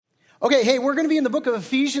Okay, hey, we're going to be in the book of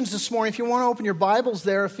Ephesians this morning. If you want to open your Bibles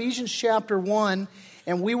there, Ephesians chapter 1,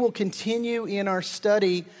 and we will continue in our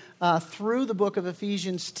study through the book of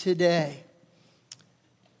Ephesians today.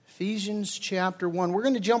 Ephesians chapter 1. We're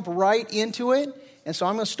going to jump right into it, and so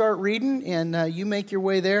I'm going to start reading, and you make your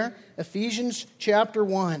way there. Ephesians chapter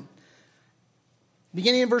 1.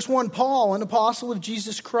 Beginning in verse 1, Paul, an apostle of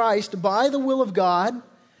Jesus Christ, by the will of God,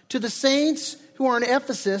 to the saints who are in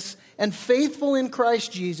Ephesus and faithful in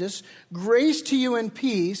Christ Jesus, grace to you and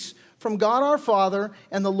peace from God our Father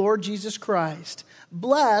and the Lord Jesus Christ.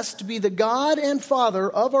 Blessed be the God and Father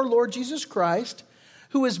of our Lord Jesus Christ,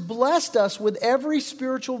 who has blessed us with every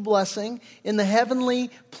spiritual blessing in the heavenly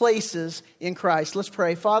places in Christ. Let's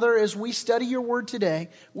pray. Father, as we study your word today,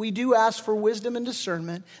 we do ask for wisdom and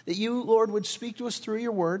discernment, that you, Lord, would speak to us through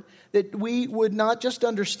your word, that we would not just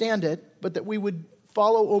understand it, but that we would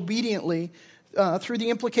follow obediently through the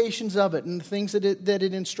implications of it and the things that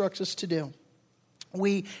it instructs us to do.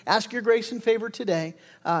 We ask your grace and favor today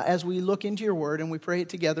as we look into your word, and we pray it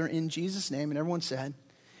together in Jesus' name. And everyone said,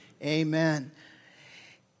 amen.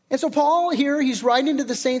 And so Paul here, he's writing to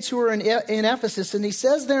the saints who are in Ephesus, and he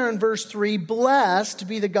says there in verse 3, blessed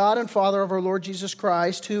be the God and Father of our Lord Jesus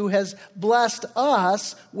Christ, who has blessed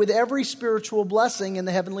us with every spiritual blessing in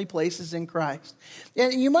the heavenly places in Christ.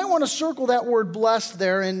 And you might want to circle that word blessed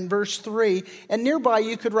there in verse 3, and nearby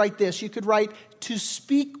you could write this. You could write to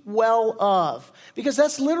speak well of, because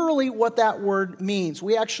that's literally what that word means.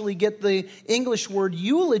 We actually get the English word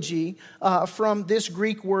eulogy from this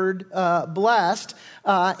Greek word blessed,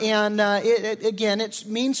 it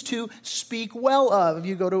means to speak well of. If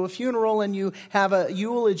you go to a funeral and you have a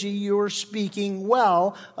eulogy, you're speaking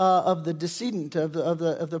well of the decedent, of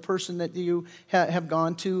the person that you have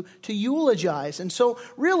gone to eulogize. And so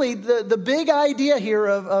really the big idea here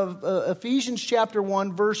of Ephesians chapter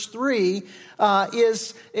 1 verse 3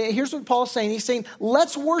 is, here's what Paul's saying. He's saying,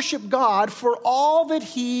 let's worship God for all that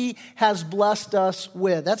he has blessed us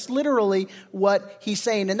with. That's literally what he's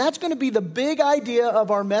saying. And that's going to be the big idea of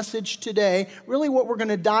our message today, really what we're going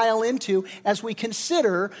to dial into as we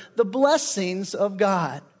consider the blessings of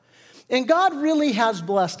God. And God really has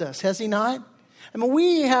blessed us, has he not? I mean,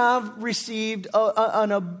 we have received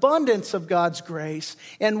an abundance of God's grace,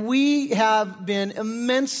 and we have been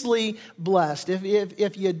immensely blessed.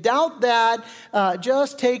 If you doubt that,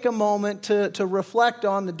 just take a moment to reflect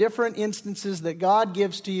on the different instances that God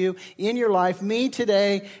gives to you in your life. Me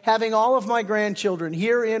today, having all of my grandchildren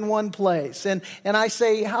here in one place. And I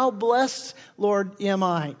say, how blessed, Lord, am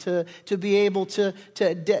I to be able to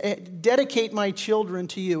dedicate my children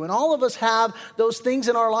to you. And all of us have those things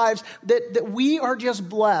in our lives that we are just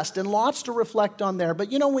blessed, and lots to reflect on there.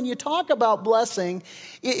 But you know, when you talk about blessing,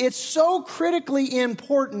 it's so critically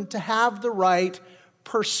important to have the right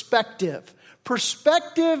perspective.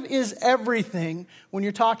 Perspective is everything when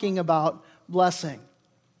you're talking about blessing.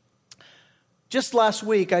 Just last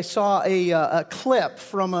week, I saw a clip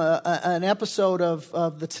from an episode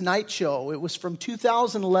of The Tonight Show. It was from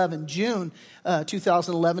 2011, June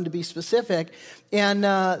 2011 to be specific. And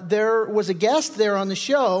there was a guest there on the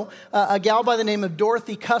show, a gal by the name of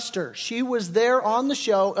Dorothy Custer. She was there on the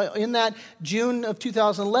show in that June of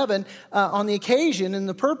 2011 on the occasion and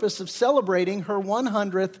the purpose of celebrating her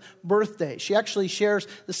 100th birthday. She actually shares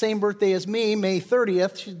the same birthday as me, May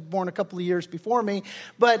 30th. She's born a couple of years before me.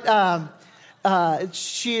 But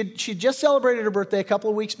she just celebrated her birthday a couple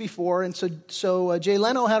of weeks before, and so Jay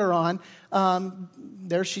Leno had her on.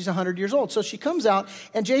 There she's 100 years old. So she comes out,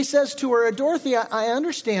 and Jay says to her, Dorothy, I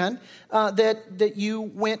understand that you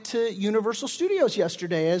went to Universal Studios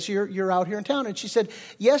yesterday as you're out here in town. And she said,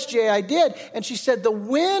 yes, Jay, I did. And she said, the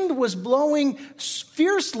wind was blowing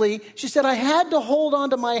fiercely. She said, I had to hold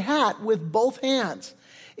onto my hat with both hands.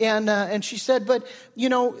 And she said, but, you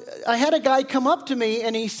know, I had a guy come up to me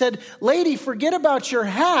and he said, lady, forget about your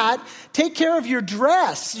hat. Take care of your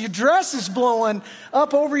dress. Your dress is blowing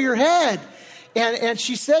up over your head. And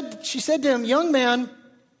she said to him, young man,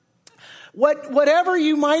 whatever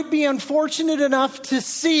you might be unfortunate enough to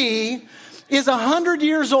see is 100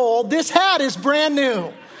 years old. This hat is brand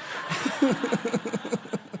new.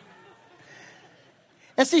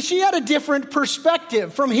 And see, she had a different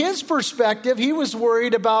perspective. From his perspective, he was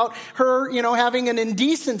worried about her, having an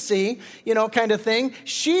indecency, kind of thing.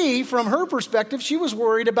 She, from her perspective, she was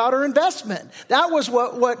worried about her investment. That was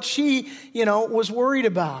what she, was worried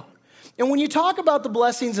about. And when you talk about the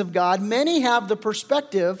blessings of God, many have the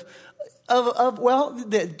perspective of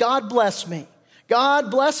God bless me.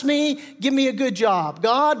 God bless me, give me a good job.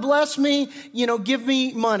 God bless me, give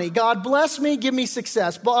me money. God bless me, give me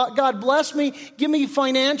success. God bless me, give me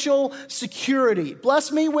financial security.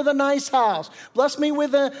 Bless me with a nice house. Bless me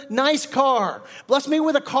with a nice car. Bless me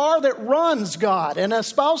with a car that runs, God, and a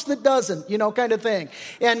spouse that doesn't, kind of thing.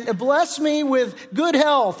 And bless me with good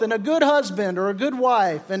health and a good husband or a good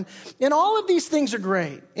wife. And all of these things are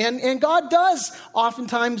great. And God does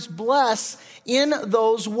oftentimes bless in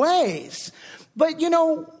those ways. But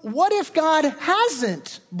what if God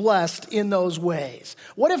hasn't blessed in those ways?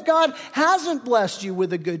 What if God hasn't blessed you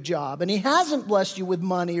with a good job and he hasn't blessed you with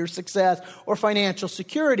money or success or financial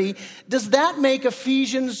security? Does that make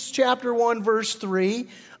Ephesians chapter 1 verse 3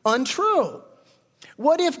 untrue?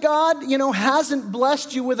 What if God, hasn't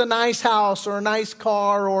blessed you with a nice house or a nice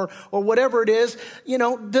car or whatever it is?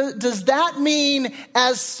 Does that mean,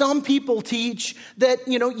 as some people teach, that,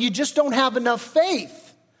 you just don't have enough faith?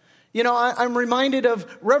 I'm reminded of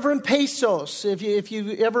Reverend Pesos. If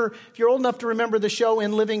you're old enough to remember the show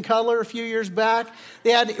In Living Color a few years back,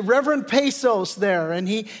 they had Reverend Pesos there, and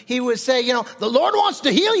he would say, the Lord wants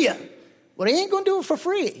to heal you, but he ain't going to do it for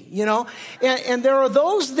free, And there are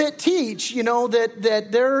those that teach, that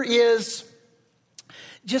there is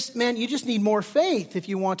just, man, you just need more faith if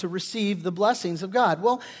you want to receive the blessings of God.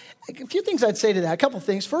 Well, a few things I'd say to that. A couple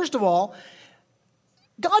things. First of all,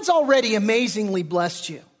 God's already amazingly blessed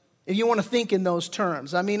you, if you want to think in those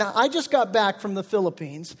terms. I mean, I just got back from the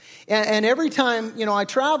Philippines, and every time, I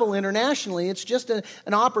travel internationally, it's just an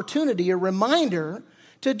opportunity, a reminder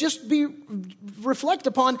to just reflect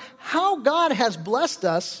upon how God has blessed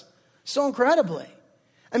us so incredibly.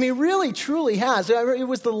 I mean, really, truly has. It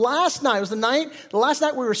was the last night. It was the last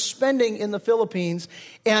night we were spending in the Philippines,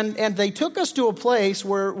 and they took us to a place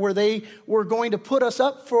where they were going to put us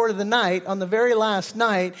up for the night on the very last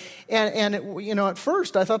night. And at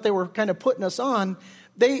first I thought they were kind of putting us on.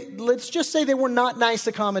 Let's just say they were not nice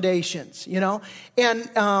accommodations, and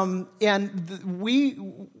we,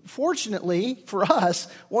 fortunately for us,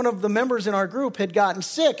 one of the members in our group had gotten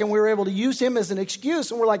sick, and we were able to use him as an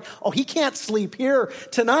excuse, and we're like, oh, he can't sleep here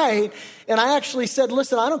tonight. And I actually said,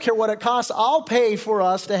 listen, I don't care what it costs, I'll pay for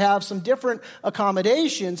us to have some different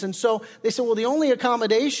accommodations. And so they said, well, the only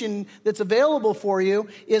accommodation that's available for you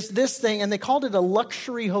is this thing, and they called it a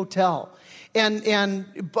luxury hotel.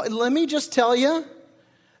 But let me just tell you,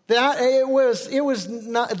 that it was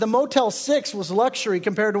not, the Motel 6 was luxury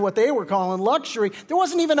compared to what they were calling luxury. There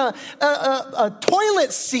wasn't even a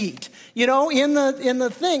toilet seat, in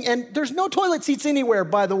the thing. And there's no toilet seats anywhere,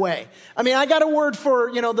 by the way. I mean, I got a word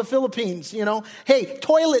for, the Philippines, hey,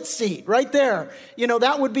 toilet seat right there.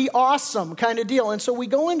 That would be awesome kind of deal. And so we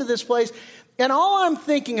go into this place, and all I'm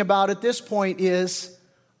thinking about at this point is,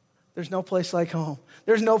 there's no place like home.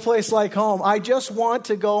 There's no place like home. I just want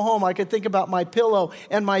to go home. I could think about my pillow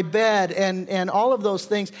and my bed and all of those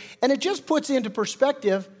things. And it just puts into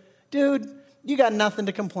perspective, dude, you got nothing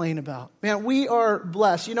to complain about. Man, we are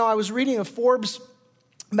blessed. I was reading a Forbes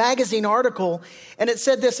magazine article, and it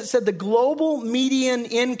said this. It said the global median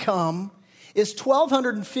income is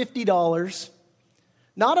 $1,250,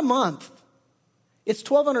 not a month. It's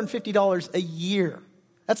 $1,250 a year.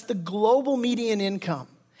 That's the global median income.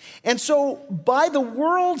 And so by the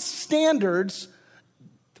world's standards,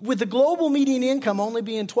 with the global median income only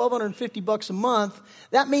being $1,250 a month,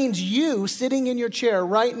 that means you sitting in your chair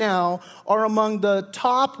right now are among the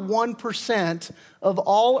top 1% of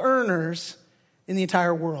all earners in the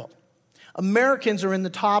entire world. Americans are in the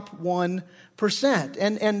top 1%.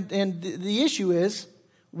 And the issue is,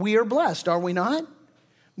 we are blessed, are we not?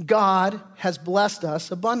 God has blessed us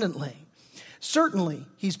abundantly. Certainly,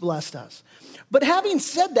 he's blessed us. But having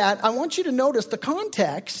said that, I want you to notice the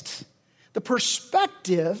context, the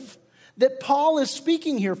perspective that Paul is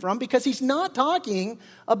speaking here from, because he's not talking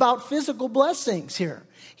about physical blessings here.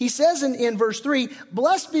 He says in verse 3,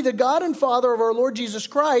 blessed be the God and Father of our Lord Jesus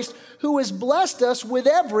Christ, who has blessed us with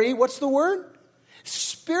every, what's the word?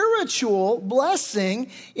 Spiritual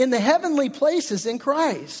blessing in the heavenly places in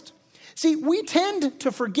Christ. See, we tend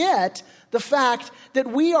to forget the fact that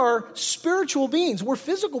we are spiritual beings. We're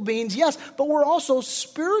physical beings, yes, but we're also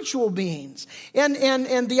spiritual beings. And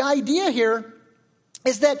the idea here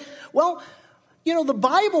is that, the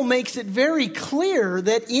Bible makes it very clear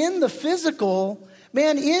that in the physical,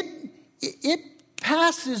 man, it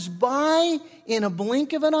passes by in a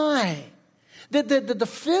blink of an eye. That the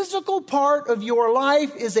physical part of your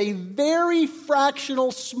life is a very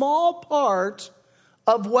fractional, small part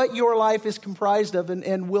of what your life is comprised of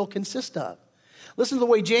and will consist of. Listen to the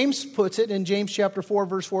way James puts it in James chapter 4,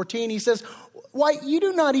 verse 14. He says, why, you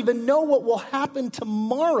do not even know what will happen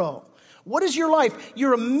tomorrow. What is your life?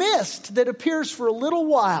 You're a mist that appears for a little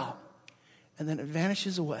while, and then it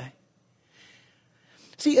vanishes away.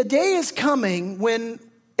 See, a day is coming when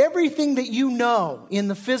everything that you know in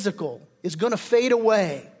the physical is going to fade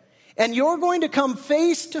away, and you're going to come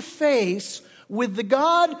face to face with the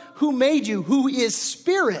God who made you, who is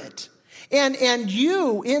spirit. And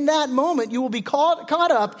you, in that moment, you will be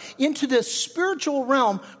caught up into this spiritual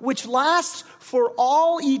realm which lasts for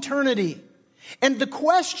all eternity. And the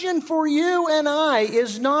question for you and I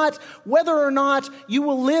is not whether or not you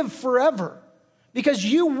will live forever, because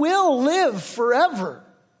you will live forever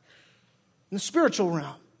in the spiritual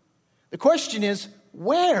realm. The question is,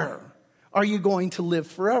 where are you going to live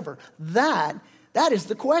forever? That is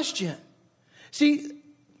the question. See,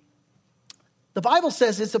 the Bible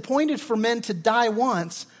says it's appointed for men to die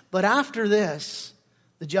once, but after this,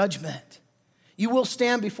 the judgment. You will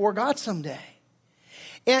stand before God someday.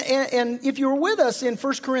 And if you were with us in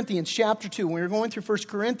 1 Corinthians chapter 2, when we were going through 1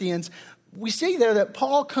 Corinthians, we see there that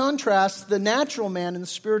Paul contrasts the natural man and the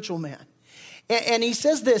spiritual man. And he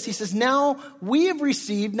says this, he says, now we have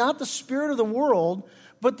received not the spirit of the world,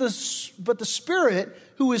 but the Spirit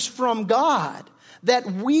who is from God, that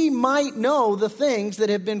we might know the things that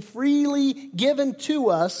have been freely given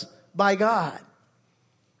to us by God.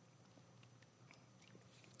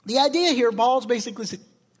 The idea here, Paul's basically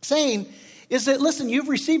saying, is that, listen, you've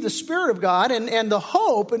received the Spirit of God, and the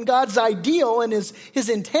hope and God's ideal and his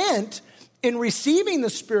intent in receiving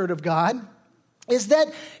the Spirit of God is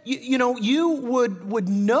that you would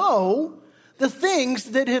know the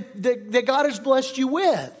things that God has blessed you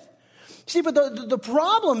with. See, but the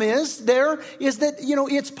problem is that,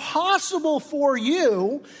 it's possible for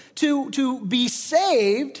you to be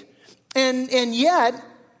saved and yet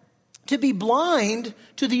to be blind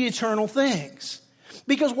to the eternal things.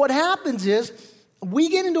 Because what happens is we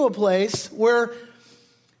get into a place where,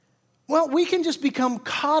 we can just become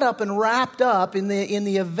caught up and wrapped up in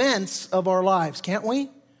the events of our lives, can't we?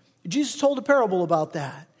 Jesus told a parable about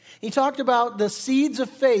that. He talked about the seeds of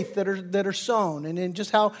faith that are sown, and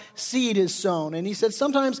just how seed is sown. And he said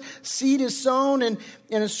sometimes seed is sown and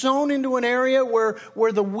is sown into an area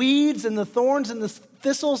where the weeds and the thorns and the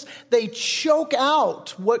thistles, they choke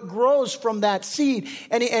out what grows from that seed.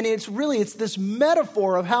 And it's this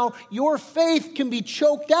metaphor of how your faith can be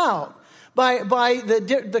choked out by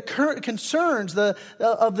the current concerns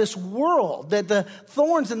of this world. That the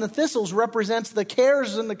thorns and the thistles represents the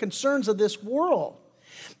cares and the concerns of this world.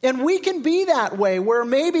 And we can be that way, where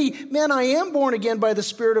maybe, I am born again by the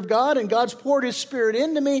Spirit of God, and God's poured His Spirit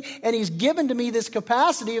into me, and He's given to me this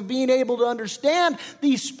capacity of being able to understand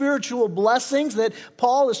these spiritual blessings that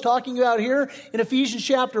Paul is talking about here in Ephesians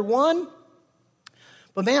chapter 1.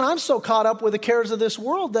 But I'm so caught up with the cares of this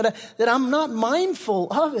world that I'm not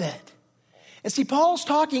mindful of it. And see, Paul's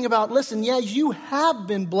talking about, listen, you have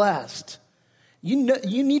been blessed. You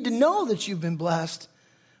need to know that you've been blessed.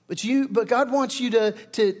 But God wants you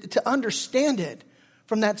to understand it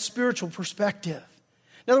from that spiritual perspective.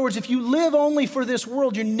 In other words, if you live only for this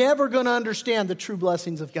world, you're never going to understand the true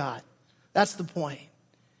blessings of God. That's the point.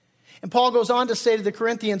 And Paul goes on to say to the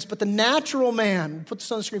Corinthians, but the natural man, we'll put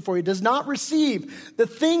this on the screen for you, does not receive the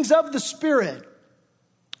things of the Spirit,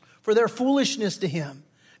 for their foolishness to him,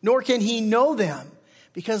 nor can he know them,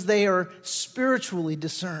 because they are spiritually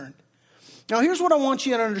discerned. Now, here's what I want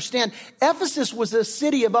you to understand. Ephesus was a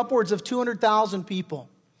city of upwards of 200,000 people.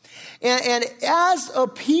 And as a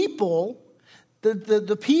people,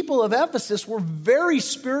 the people of Ephesus were very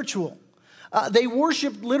spiritual. They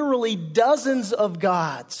worshiped literally dozens of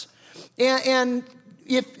gods. And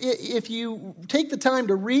if you take the time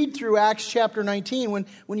to read through Acts chapter 19,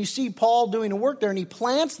 when you see Paul doing a work there, and he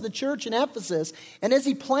plants the church in Ephesus, and as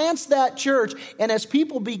he plants that church, and as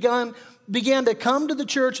people began to come to the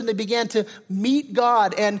church, and they began to meet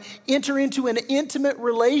God and enter into an intimate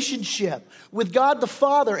relationship with God the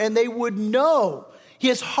Father, and they would know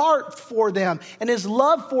His heart for them and His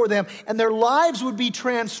love for them, and their lives would be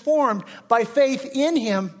transformed by faith in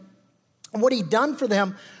Him and what He'd done for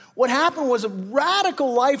them. What happened was a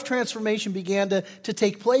radical life transformation began to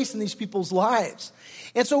take place in these people's lives.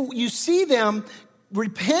 And so you see them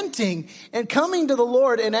repenting and coming to the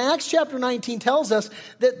Lord. And Acts chapter 19 tells us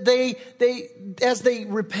that they as they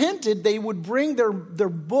repented, they would bring their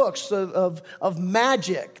books of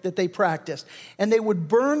magic that they practiced, and they would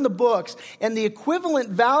burn the books, and the equivalent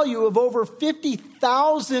value of over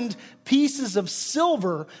 50,000 pieces of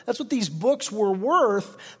silver, that's what these books were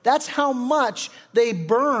worth. That's how much they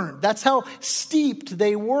burned. That's how steeped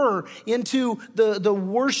they were into the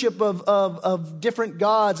worship of different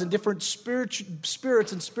gods and different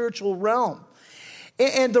spirits and spiritual realm.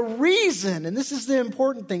 And the reason, and this is the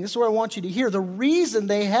important thing, this is what I want you to hear, the reason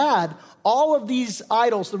they had all of these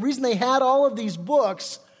idols, the reason they had all of these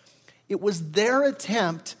books, it was their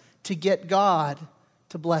attempt to get God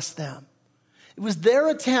to bless them. It was their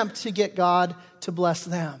attempt to get God to bless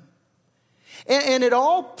them. And it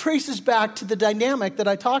all traces back to the dynamic that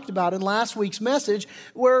I talked about in last week's message,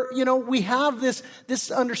 where, we have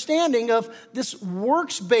this understanding of this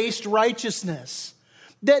works-based righteousness.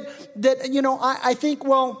 That I think,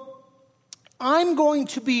 well, I'm going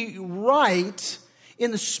to be right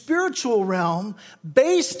in the spiritual realm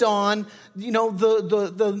based on,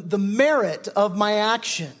 the merit of my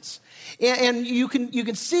actions. And you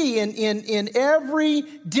can see in every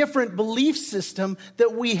different belief system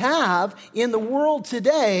that we have in the world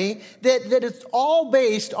today that it's all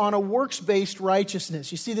based on a works-based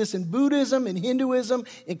righteousness. You see this in Buddhism, in Hinduism,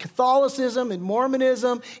 in Catholicism, in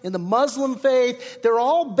Mormonism, in the Muslim faith. They're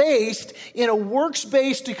all based in a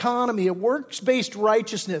works-based economy, a works-based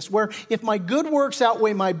righteousness, where if my good works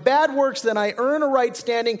outweigh my bad works, then I earn a right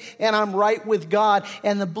standing and I'm right with God.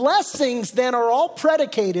 And the blessings then are all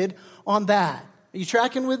predicated on that. Are you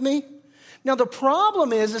tracking with me? Now, the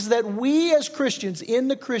problem is that we as Christians in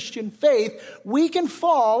the Christian faith, we can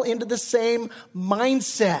fall into the same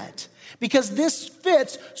mindset because this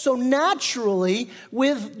fits so naturally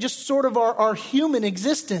with just sort of our human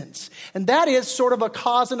existence. And that is sort of a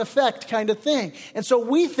cause and effect kind of thing. And so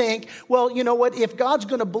we think, well, you know what? If God's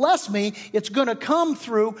going to bless me, it's going to come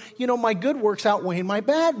through, my good works outweighing my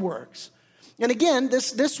bad works. And again,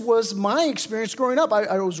 this was my experience growing up.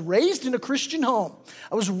 I was raised in a Christian home.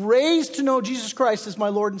 I was raised to know Jesus Christ as my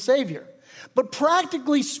Lord and Savior. But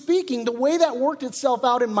practically speaking, the way that worked itself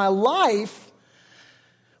out in my life,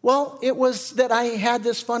 well, it was that I had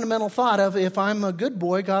this fundamental thought of, if I'm a good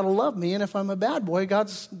boy, God will love me. And if I'm a bad boy,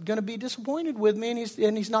 God's going to be disappointed with me and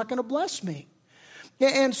he's not going to bless me.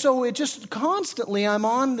 And so it just constantly, I'm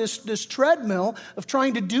on this treadmill of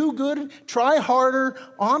trying to do good, try harder,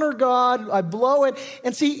 honor God, I blow it.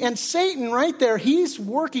 And Satan right there, he's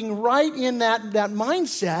working right in that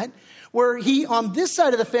mindset where on this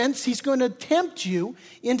side of the fence, he's going to tempt you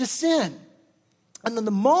into sin. And then the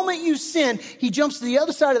moment you sin, he jumps to the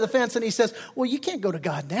other side of the fence and he says, well, you can't go to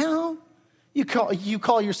God now. You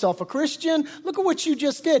call yourself a Christian. Look at what you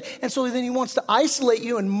just did. And so then he wants to isolate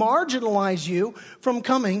you and marginalize you from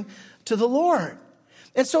coming to the Lord.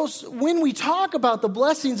 And so when we talk about the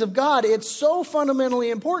blessings of God, it's so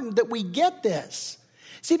fundamentally important that we get this.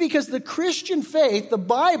 See, because the Christian faith, the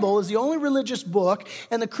Bible is the only religious book,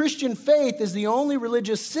 and the Christian faith is the only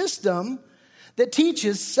religious system that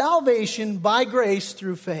teaches salvation by grace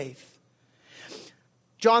through faith.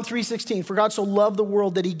 John 3:16, for God so loved the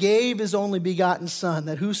world that he gave his only begotten Son,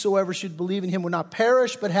 that whosoever should believe in him would not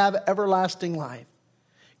perish but have everlasting life.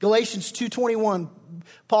 Galatians 2:21,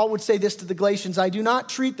 Paul would say this to the Galatians, I do not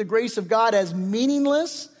treat the grace of God as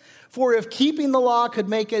meaningless, for if keeping the law could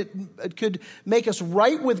make us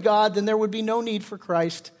right with God, then there would be no need for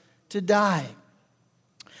Christ to die.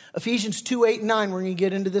 Ephesians 2:8-9, we're going to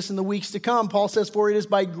get into this in the weeks to come. Paul says, for it is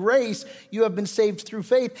by grace you have been saved through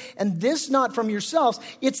faith, and this not from yourselves.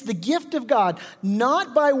 It's the gift of God,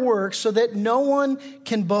 not by works, so that no one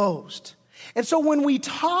can boast. And so when we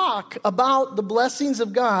talk about the blessings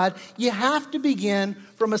of God, you have to begin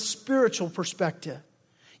from a spiritual perspective.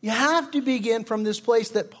 You have to begin from this place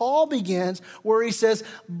that Paul begins, where he says,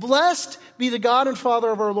 blessed be the God and Father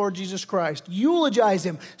of our Lord Jesus Christ. Eulogize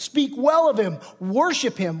him, speak well of him,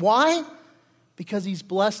 worship him. Why? Because he's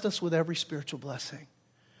blessed us with every spiritual blessing.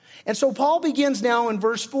 And so Paul begins now in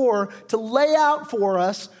verse 4 to lay out for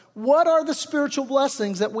us what are the spiritual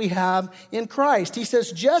blessings that we have in Christ. He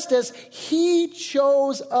says, just as he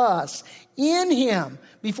chose us in him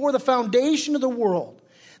before the foundation of the world,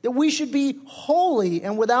 that we should be holy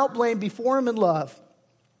and without blame before him in love,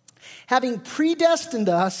 having predestined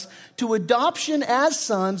us to adoption as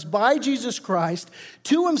sons by Jesus Christ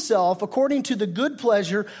to himself according to the good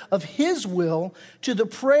pleasure of his will, to the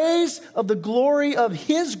praise of the glory of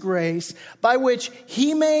his grace, by which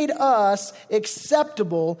he made us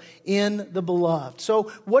acceptable in the beloved.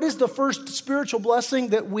 So what is the first spiritual blessing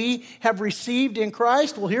that we have received in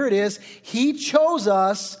Christ? Well, here it is. He chose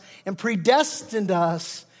us and predestined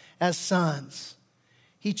us as sons.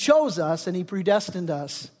 He chose us and he predestined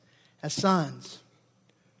us as sons.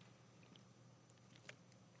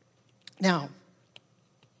 Now,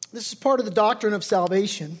 this is part of the doctrine of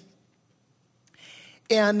salvation,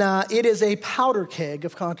 and it is a powder keg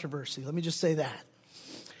of controversy. Let me just say that.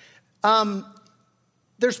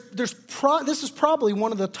 This is probably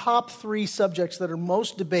one of the top 3 subjects that are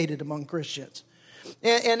most debated among Christians.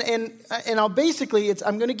 And I'll basically,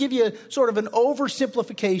 I'm going to give you sort of an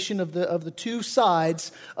oversimplification of the two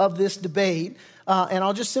sides of this debate. And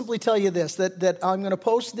I'll just simply tell you this, that I'm going to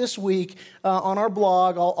post this week on our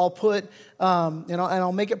blog. I'll put, and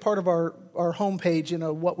I'll make it part of our homepage,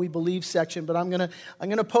 what we believe section. But I'm going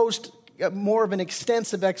to post more of an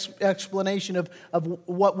extensive explanation of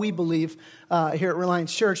what we believe here at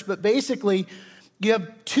Reliance Church. But basically, you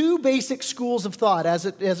have two basic schools of thought as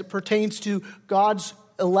it pertains to God's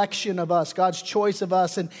election of us, God's choice of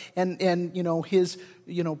us, and His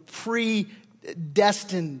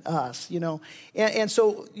predestined us. And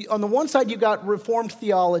so on the one side you've got Reformed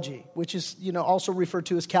theology, which is also referred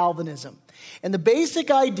to as Calvinism, and the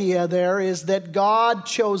basic idea there is that God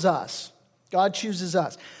chose us. God chooses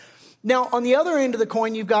us. Now, on the other end of the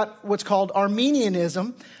coin, you've got what's called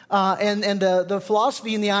Arminianism, and the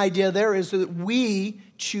philosophy and the idea there is that we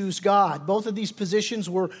choose God. Both of these positions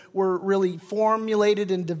were really formulated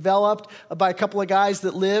and developed by a couple of guys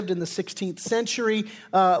that lived in the 16th century,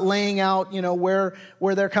 laying out, where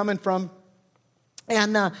they're coming from.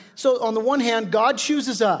 And so on the one hand, God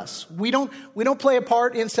chooses us. We don't play a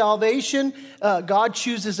part in salvation. God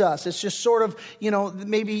chooses us. It's just sort of,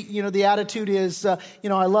 maybe, the attitude is, I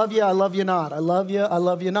love you not. I love you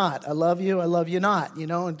not. I love you not.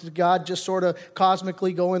 And God just sort of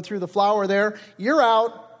cosmically going through the flower there. You're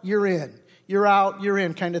out, you're in. You're out, you're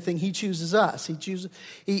in kind of thing. He chooses us.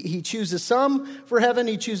 He chooses some for heaven.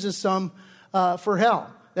 He chooses some for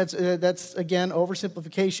hell. That's again,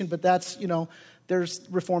 oversimplification, but that's, there's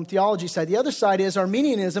Reformed theology side. The other side is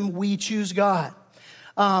Arminianism. We choose God.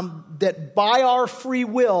 That by our free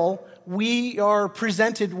will, we are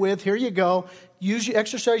presented with, here you go,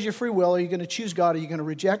 exercise your free will. Are you going to choose God? Or are you going to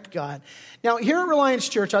reject God? Now, here at Reliance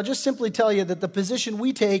Church, I'll just simply tell you that the position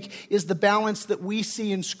we take is the balance that we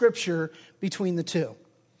see in Scripture between the two.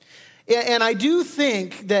 And I do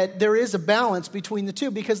think that there is a balance between the two,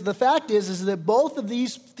 because the fact is that both of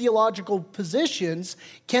these theological positions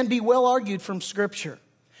can be well argued from Scripture.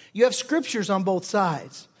 You have Scriptures on both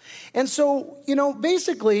sides. And so,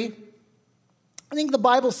 basically, I think the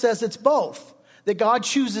Bible says it's both, that God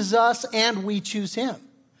chooses us and we choose Him.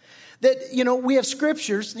 That, we have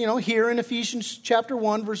Scriptures, here in Ephesians chapter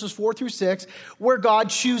 1, verses 4 through 6, where God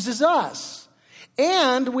chooses us.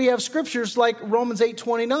 And we have Scriptures like Romans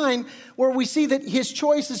 8:29, where we see that His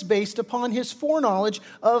choice is based upon His foreknowledge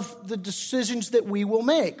of the decisions that we will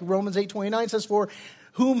make. Romans 8:29 says, "For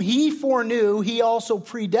whom He foreknew, He also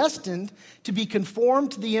predestined to be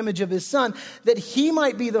conformed to the image of His Son, that He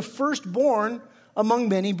might be the firstborn among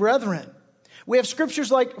many brethren." We have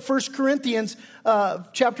Scriptures like 1 Corinthians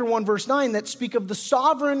chapter 1, verse 9, that speak of the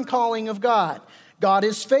sovereign calling of God. God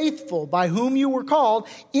is faithful, by whom you were called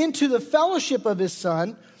into the fellowship of His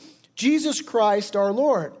Son, Jesus Christ our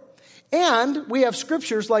Lord. And we have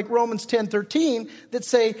Scriptures like Romans 10:13 that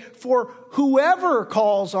say, "For whoever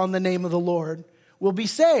calls on the name of the Lord will be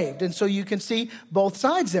saved." And so you can see both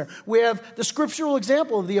sides there. We have the scriptural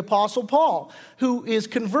example of the Apostle Paul, who is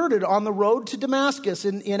converted on the road to Damascus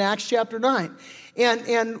in Acts chapter 9.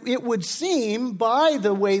 And it would seem, by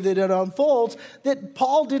the way that it unfolds, that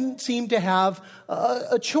Paul didn't seem to have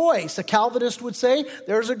a choice. A Calvinist would say,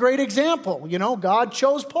 there's a great example. God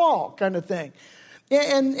chose Paul, kind of thing.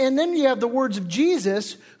 And then you have the words of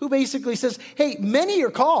Jesus, who basically says, hey, many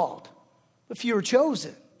are called, but few are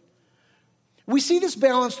chosen. We see this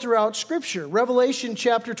balance throughout Scripture. Revelation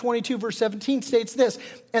chapter 22, verse 17 states this,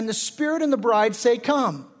 "And the Spirit and the bride say,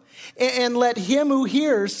 come. And let him who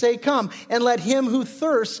hears say, come. And let him who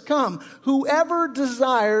thirsts come. Whoever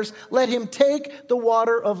desires, let him take the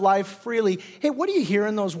water of life freely." Hey, what do you hear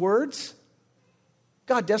in those words?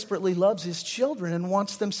 God desperately loves His children and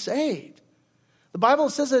wants them saved. The Bible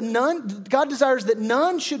says that God desires that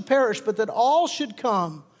none should perish, but that all should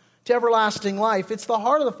come to everlasting life. It's the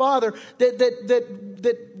heart of the Father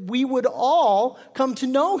that we would all come to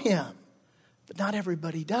know Him. But not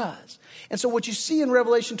everybody does. And so what you see in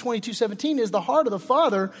Revelation 22:17 is the heart of the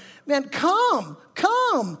Father. Man, come.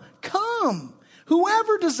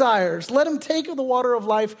 Whoever desires, let him take of the water of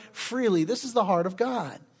life freely. This is the heart of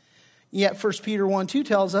God. Yet 1 Peter 1:2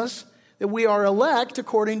 tells us that we are elect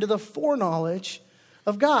according to the foreknowledge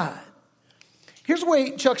of God. Here's the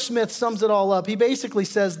way Chuck Smith sums it all up. He basically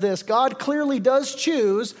says this: God clearly does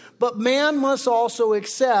choose, but man must also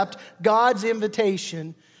accept God's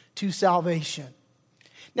invitation to salvation.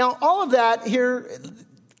 Now, all of that here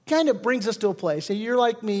kind of brings us to a place. So you're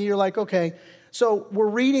like me, you're like, okay, so we're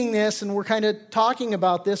reading this and we're kind of talking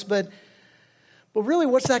about this, but really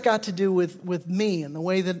what's that got to do with me and the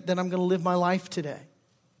way that I'm going to live my life today?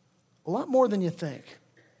 A lot more than you think.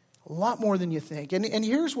 A lot more than you think. And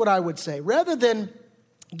here's what I would say. Rather than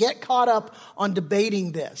get caught up on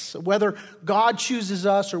debating this, whether God chooses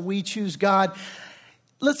us or we choose God,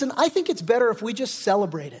 listen, I think it's better if we just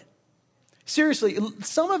celebrate it. Seriously,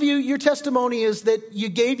 some of you, your testimony is that you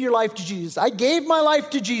gave your life to Jesus. I gave my life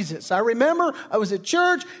to Jesus. I remember I was at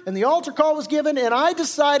church and the altar call was given and I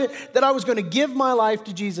decided that I was going to give my life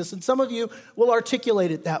to Jesus. And some of you will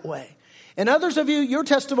articulate it that way. And others of you, your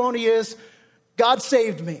testimony is, God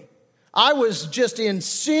saved me. I was just in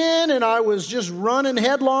sin and I was just running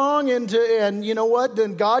headlong and you know what?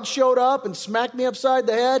 Then God showed up and smacked me upside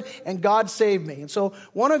the head and God saved me. And so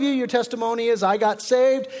one of you, your testimony is, I got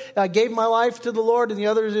saved, I gave my life to the Lord, and the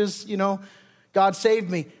other is, God saved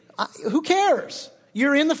me. Who cares?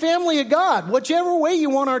 You're in the family of God. Whichever way you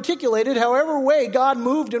want to articulate it, however way God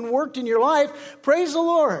moved and worked in your life, praise the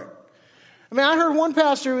Lord. I mean, I heard one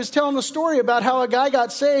pastor who was telling the story about how a guy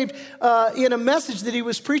got saved in a message that he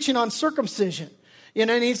was preaching on circumcision. And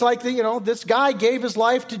he's like, this guy gave his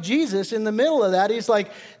life to Jesus. In the middle of that, he's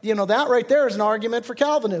like, that right there is an argument for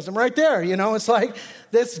Calvinism right there. It's like,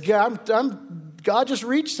 this guy, God just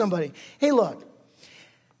reached somebody. Hey, look,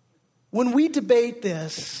 when we debate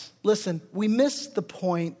this, listen, we miss the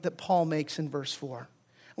point that Paul makes in verse 4.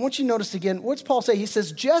 I want you to notice again, what's Paul say? He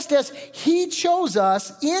says, just as he chose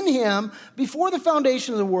us in him before the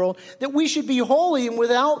foundation of the world, that we should be holy and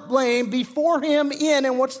without blame before him in,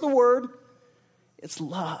 and what's the word? It's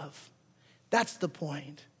love. That's the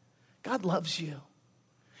point. God loves you.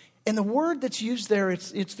 And the word that's used there,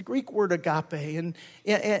 it's the Greek word agape.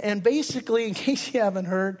 And basically, in case you haven't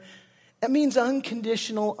heard, that means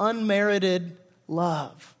unconditional, unmerited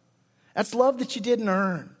love. That's love that you didn't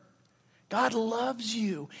earn. God loves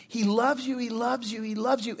you. He loves you. He loves you. He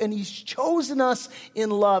loves you. And he's chosen us in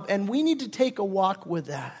love. And we need to take a walk with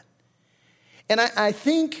that. And I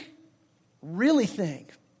really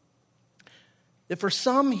think, that for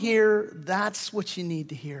some here, that's what you need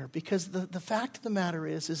to hear. Because the fact of the matter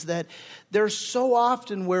is that there's so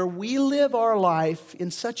often where we live our life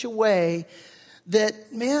in such a way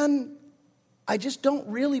that, man, I just don't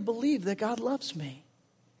really believe that God loves me.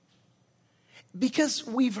 Because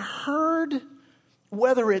we've heard,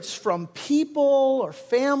 whether it's from people or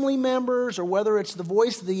family members or whether it's the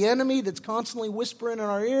voice of the enemy that's constantly whispering in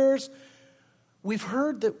our ears, we've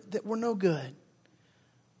heard that we're no good.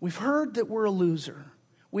 We've heard that we're a loser.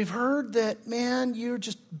 We've heard that, man, you're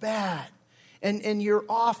just bad and you're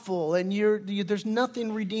awful and there's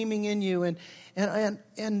nothing redeeming in you.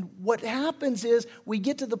 And what happens is we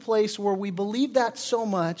get to the place where we believe that so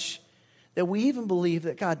much that we even believe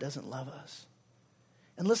that God doesn't love us.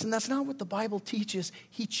 And listen, that's not what the Bible teaches.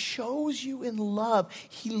 He chose you in love.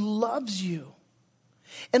 He loves you.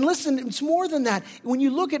 And listen, it's more than that. When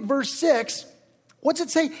you look at verse 6, what's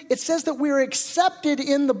it say? It says that we're accepted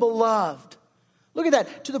in the beloved. Look at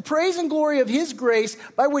that. To the praise and glory of his grace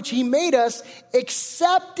by which he made us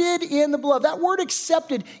accepted in the beloved. That word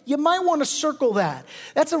accepted, you might want to circle that.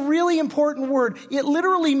 That's a really important word. It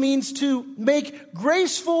literally means to make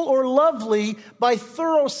graceful or lovely by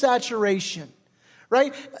thorough saturation.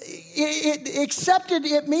 Right? Accepted,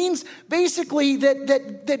 it means basically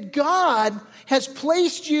that God has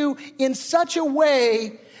placed you in such a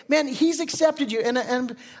way, man, he's accepted you. And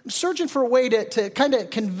I'm searching for a way to kind of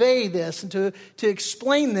convey this and to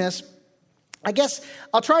explain this. I guess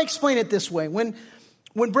I'll try to explain it this way.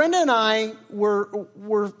 When Brenda and I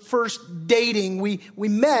were first dating, we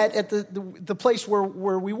met at the place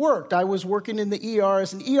where we worked. I was working in the ER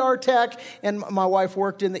as an ER tech, and my wife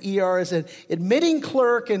worked in the ER as an admitting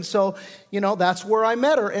clerk, and so, that's where I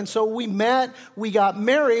met her. And so we met, we got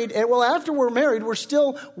married, and after we're married, we're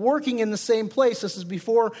still working in the same place. This is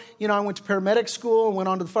before, I went to paramedic school and went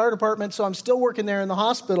on to the fire department, so I'm still working there in the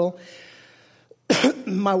hospital.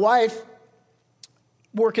 My wife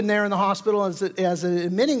working there in the hospital as an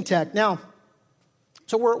admitting tech. Now,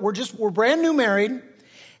 so we're brand new married,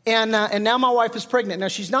 and now my wife is pregnant. Now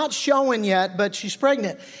she's not showing yet, but she's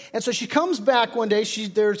pregnant, and so she comes back one day.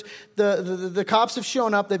 There's the cops have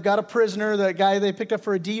shown up. They've got a prisoner, the guy they picked up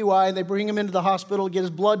for a DUI, and they bring him into the hospital to get his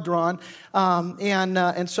blood drawn,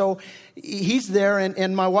 and so he's there,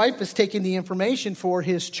 and my wife is taking the information for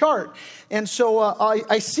his chart, and so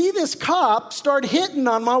I see this cop start hitting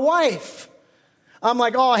on my wife. I'm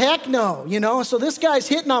like, oh, heck no, So this guy's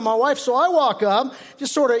hitting on my wife. So I walk up,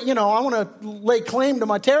 just sort of, I want to lay claim to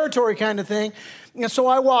my territory kind of thing. And so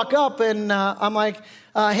I walk up and I'm like,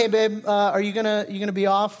 hey, babe, are you gonna be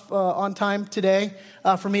off on time today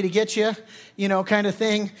for me to get you, kind of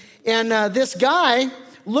thing. And this guy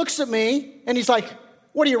looks at me and he's like,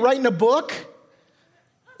 what, are you writing a book?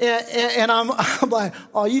 And I'm like,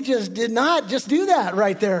 oh, you just did not just do that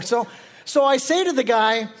right there. So I say to the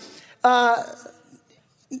guy,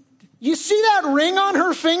 you see that ring on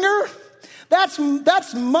her finger? That's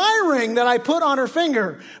my ring that I put on her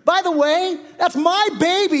finger. By the way, that's my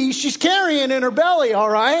baby she's carrying in her belly, all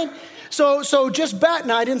right? So just bet.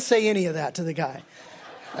 No, I didn't say any of that to the guy.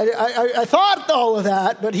 I thought all of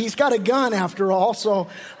that, but he's got a gun after all. So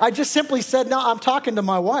I just simply said, no, I'm talking to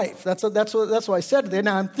my wife. That's what I said to them.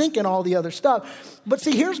 Now I'm thinking all the other stuff. But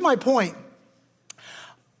see, here's my point.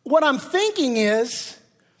 What I'm thinking is,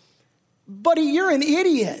 buddy, you're an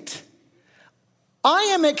idiot. I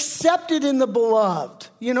am accepted in the beloved.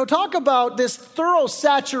 You know, talk about this thorough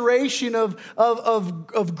saturation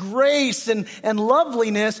of grace and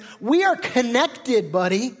loveliness. We are connected,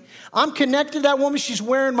 buddy. I'm connected to that woman. She's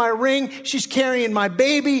wearing my ring. She's carrying my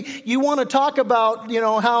baby. You want to talk about, you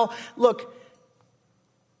know, how, look,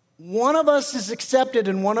 one of us is accepted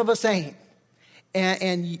and one of us ain't.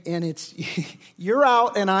 And it's, you're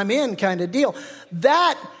out and I'm in kind of deal.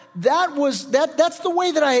 That's the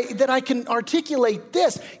way that I can articulate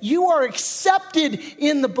this. You are accepted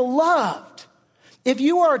in the beloved. If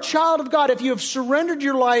you are a child of God, if you have surrendered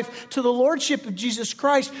your life to the lordship of Jesus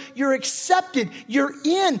Christ, you're accepted. You're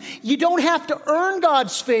in. You don't have to earn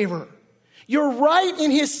God's favor. You're right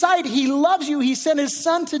in his sight. He loves you. He sent his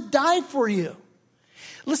son to die for you.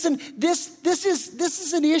 Listen, this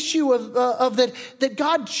is an issue of that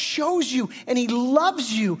God chose you and he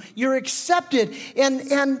loves you. You're accepted.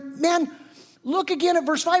 And man, look again at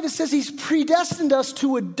verse 5. It says he's predestined us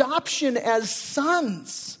to adoption as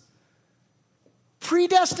sons.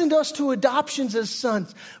 Predestined us to adoptions as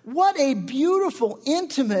sons. What a beautiful,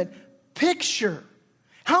 intimate picture.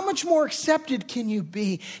 How much more accepted can you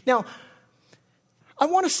be? Now, I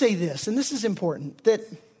want to say this, and this is important, that,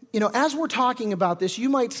 you know, as we're talking about this, you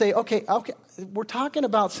might say, okay, we're talking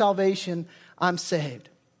about salvation, I'm saved.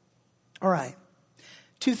 All right.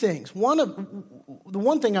 Two things. The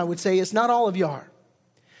one thing I would say is not all of you are.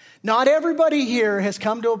 Not everybody here has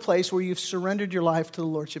come to a place where you've surrendered your life to the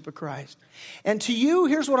lordship of Christ. And to you,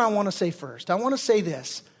 here's what I want to say first. I want to say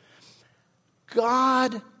this.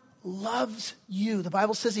 God loves you. The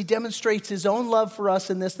Bible says he demonstrates his own love for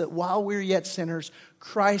us in this, that while we're yet sinners,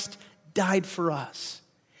 Christ died for us.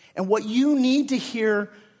 And what you need to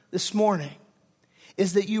hear this morning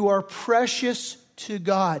is that you are precious to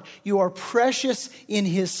God. You are precious in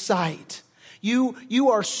his sight.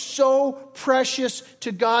 You are so precious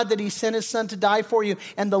to God that he sent his son to die for you.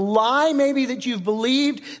 And the lie maybe that you've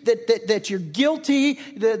believed, that you're guilty,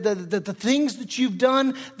 the things that you've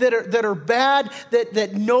done that are bad,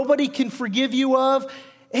 that nobody can forgive you of.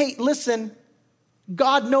 Hey, listen,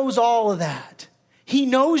 God knows all of that. He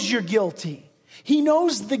knows you're guilty. He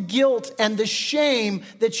knows the guilt and the shame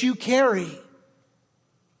that you carry.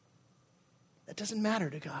 That doesn't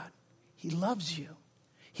matter to God. He loves you.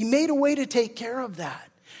 He made a way to take care of that.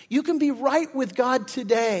 You can be right with God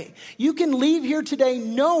today. You can leave here today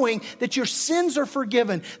knowing that your sins are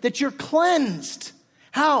forgiven, that you're cleansed.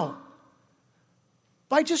 How?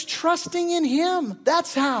 By just trusting in him.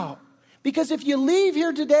 That's how. Because if you leave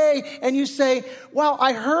here today and you say, wow,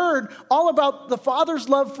 I heard all about the Father's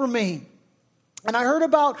love for me. And I heard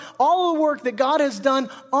about all the work that God has done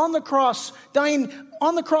on the cross, dying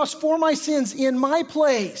on the cross for my sins in my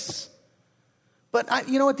place. But, at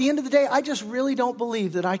the end of the day, I just really don't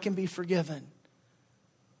believe that I can be forgiven.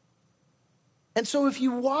 And so if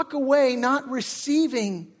you walk away not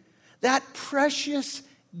receiving that precious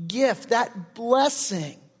gift, that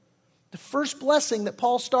blessing, the first blessing that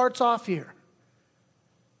Paul starts off here,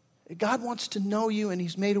 God wants to know you and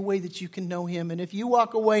he's made a way that you can know him. And if you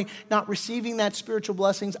walk away not receiving that spiritual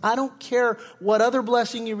blessings, I don't care what other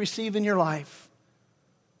blessing you receive in your life.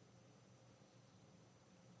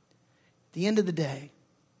 At the end of the day,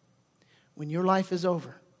 when your life is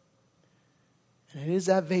over, and it is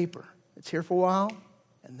that vapor, it's here for a while,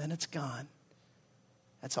 and then it's gone.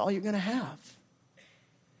 That's all you're going to have.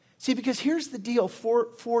 See, because here's the deal.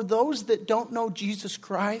 For those that don't know Jesus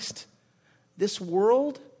Christ, this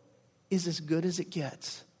world is as good as it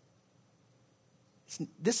gets.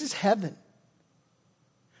 This is heaven.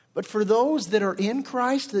 But for those that are in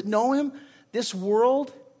Christ, that know him, this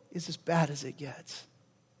world is as bad as it gets.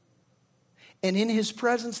 And in his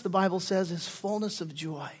presence, the Bible says, is fullness of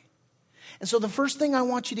joy. And so the first thing I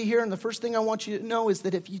want you to hear and the first thing I want you to know is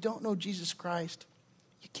that if you don't know Jesus Christ,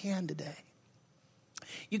 you can today.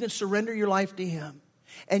 You can surrender your life to him.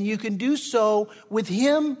 And you can do so with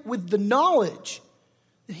him, with the knowledge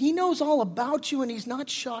that he knows all about you and he's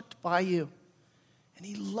not shocked by you. And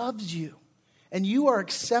he loves you. And you are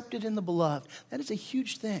accepted in the beloved. That is a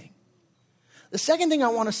huge thing. The second thing I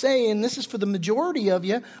want to say, and this is for the majority of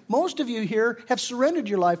you, most of you here have surrendered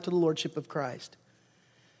your life to the Lordship of Christ.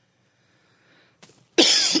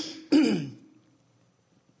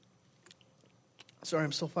 Sorry,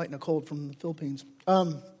 I'm still fighting a cold from the Philippines.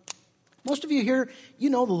 Most of you here, you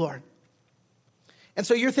know the Lord. And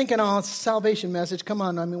so you're thinking, oh, it's a salvation message. Come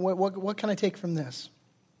on, I mean, what can I take from this?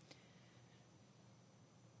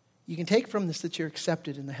 You can take from this that you're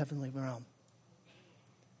accepted in the heavenly realm.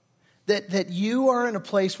 That you are in a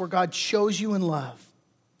place where God shows you in love.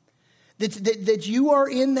 That you are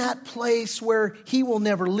in that place where He will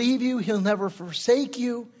never leave you. He'll never forsake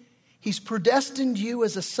you. He's predestined you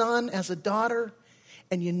as a son, as a daughter.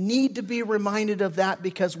 And you need to be reminded of that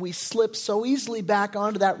because we slip so easily back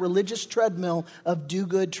onto that religious treadmill of do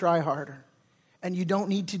good, try harder. And you don't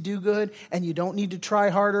need to do good and you don't need to try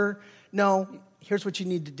harder. No, here's what you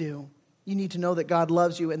need to do. You need to know that God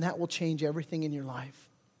loves you and that will change everything in your life.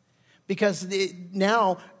 Because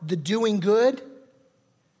now the doing good,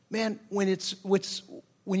 man, when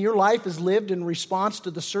your life is lived in response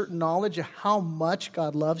to the certain knowledge of how much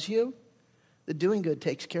God loves you, the doing good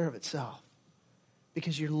takes care of itself.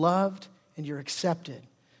 Because you're loved and you're accepted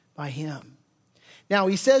by Him. Now,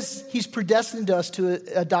 He says He's predestined us to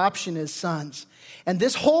adoption as sons. And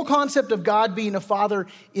this whole concept of God being a father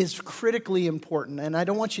is critically important. And I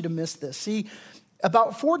don't want you to miss this. See,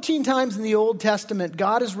 about 14 times in the Old Testament,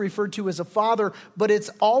 God is referred to as a father, but it's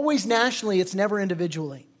always nationally, it's never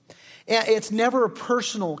individually. It's never a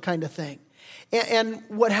personal kind of thing. And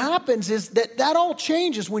what happens is that all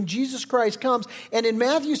changes when Jesus Christ comes. And in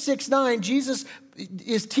Matthew 6:9, Jesus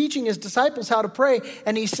is teaching His disciples how to pray.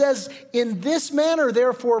 And He says, in this manner,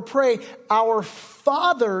 therefore, pray, our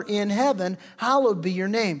Father in heaven, hallowed be your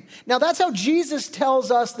name. Now, that's how Jesus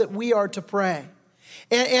tells us that we are to pray.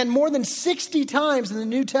 And more than 60 times in the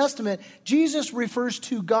New Testament, Jesus refers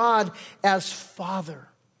to God as Father.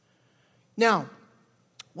 Now,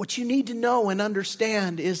 what you need to know and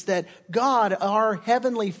understand is that God, our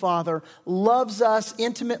Heavenly Father, loves us,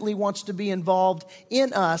 intimately wants to be involved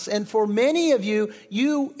in us. And for many of you,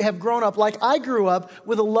 you have grown up like I grew up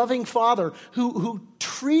with a loving father who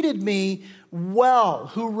treated me well,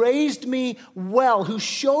 who raised me well, who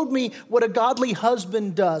showed me what a godly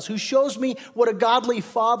husband does, who shows me what a godly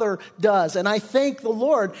father does. And I thank the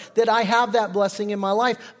Lord that I have that blessing in my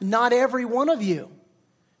life. Not every one of you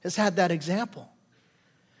has had that example.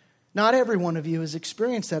 Not every one of you has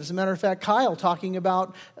experienced that. As a matter of fact, Kyle talking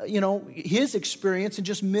about, his experience and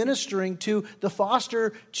just ministering to the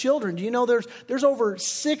foster children. Do you know there's over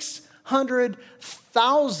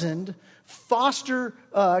 600,000 foster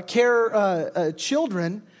care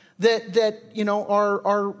children that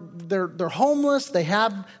are they're homeless. They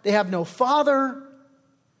have no father.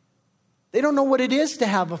 They don't know what it is to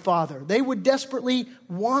have a father. They would desperately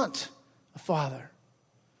want a father.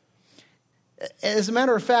 As a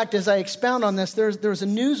matter of fact, as I expound on this, there's a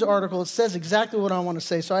news article that says exactly what I want to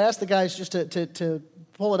say. So I asked the guys just to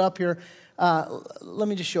pull it up here. Let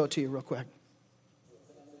me just show it to you real quick.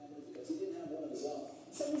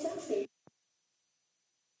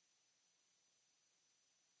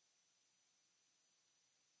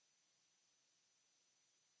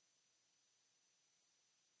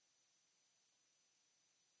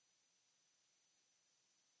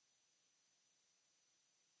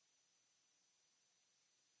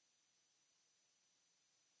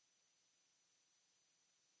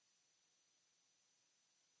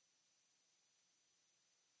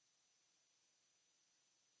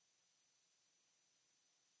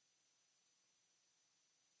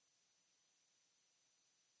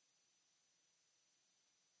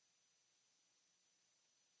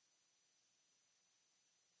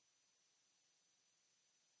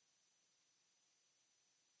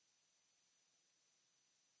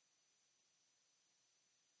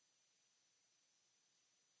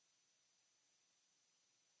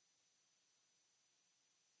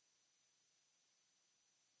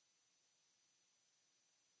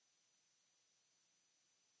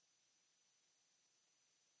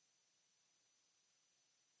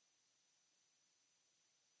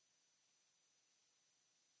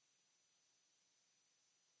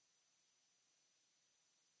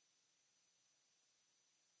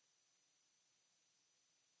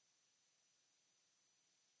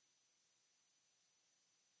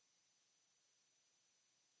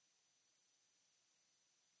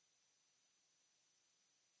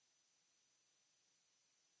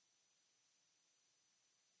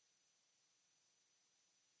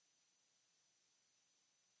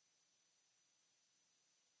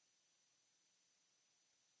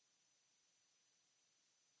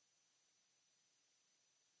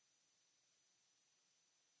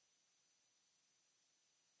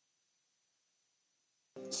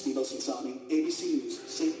 Steve Osensani, ABC News,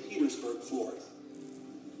 St. Petersburg, Florida.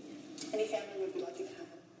 Any family would be lucky to have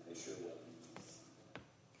him. They sure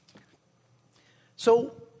will.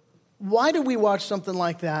 So, why do we watch something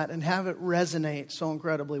like that and have it resonate so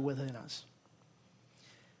incredibly within us?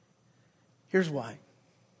 Here's why.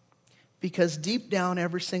 Because deep down,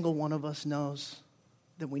 every single one of us knows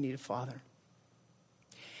that we need a father.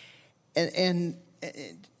 And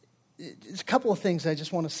there's a couple of things I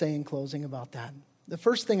just want to say in closing about that. The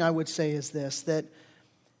first thing I would say is this, that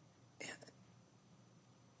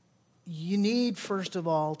you need, first of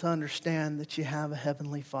all, to understand that you have a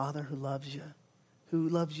heavenly Father who loves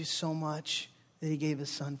you so much that he gave his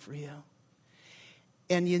son for you.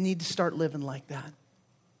 And you need to start living like that.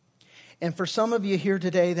 And for some of you here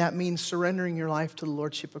today, that means surrendering your life to the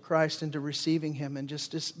Lordship of Christ and to receiving him and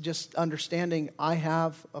just understanding I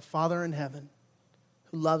have a Father in heaven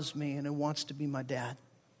who loves me and who wants to be my dad.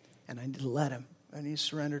 And I need to let him. I need to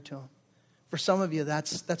surrender to him. For some of you,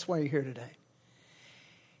 that's why you're here today.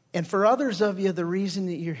 And for others of you, the reason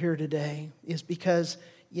that you're here today is because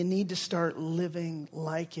you need to start living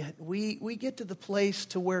like it. We get to the place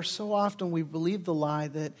to where so often we believe the lie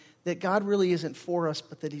that God really isn't for us,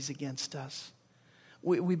 but that he's against us.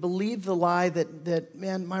 We believe the lie that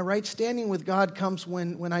man, my right standing with God comes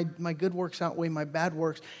when my good works outweigh my bad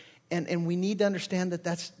works. And we need to understand that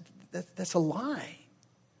that's a lie.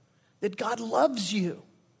 That God loves you.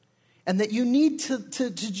 And that you need to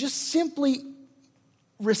just simply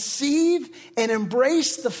receive and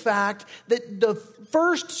embrace the fact that the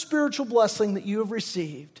first spiritual blessing that you have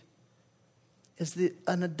received is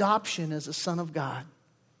an adoption as a son of God.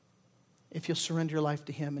 If you'll surrender your life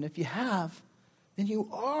to him. And if you have, then you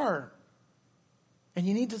are. And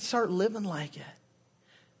you need to start living like it.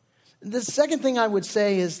 The second thing I would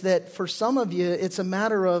say is that for some of you, it's a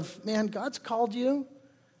matter of, man, God's called you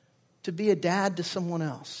to be a dad to someone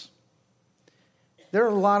else. There are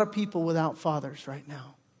a lot of people without fathers right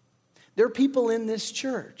now. There are people in this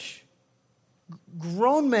church,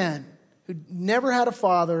 grown men who never had a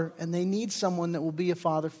father, and they need someone that will be a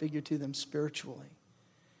father figure to them spiritually.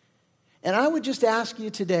 And I would just ask you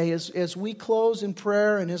today, as we close in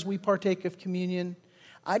prayer and as we partake of communion,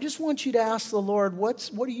 I just want you to ask the Lord, what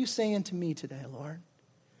are you saying to me today, Lord?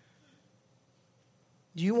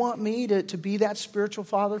 Do you want me to be that spiritual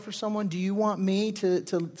father for someone? Do you want me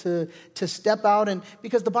to step out? And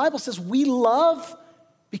because the Bible says we love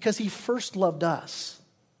because he first loved us.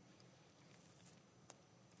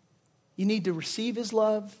 You need to receive his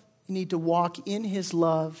love. You need to walk in his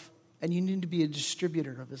love. And you need to be a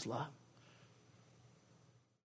distributor of his love.